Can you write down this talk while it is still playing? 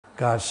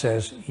God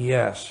says,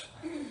 yes,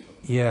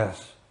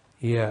 yes,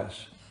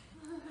 yes.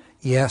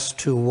 Yes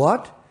to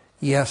what?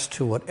 Yes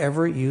to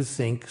whatever you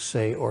think,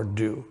 say, or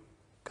do.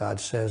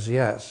 God says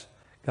yes.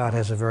 God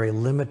has a very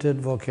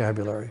limited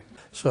vocabulary.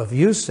 So if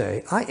you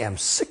say, I am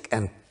sick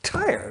and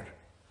tired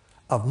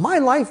of my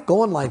life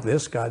going like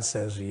this, God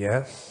says,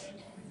 yes,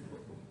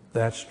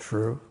 that's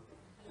true.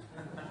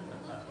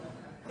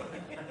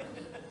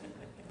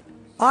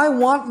 I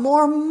want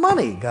more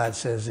money. God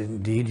says,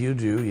 indeed you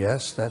do.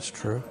 Yes, that's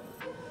true.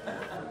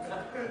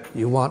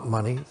 You want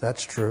money.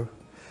 That's true.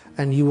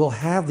 And you will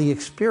have the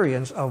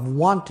experience of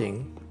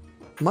wanting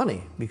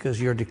money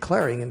because you're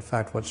declaring, in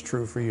fact, what's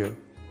true for you.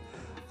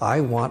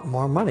 I want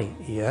more money.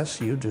 Yes,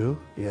 you do.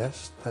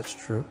 Yes, that's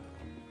true.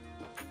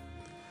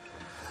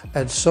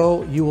 And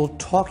so you will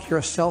talk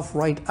yourself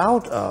right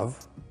out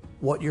of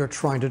what you're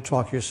trying to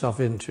talk yourself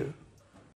into.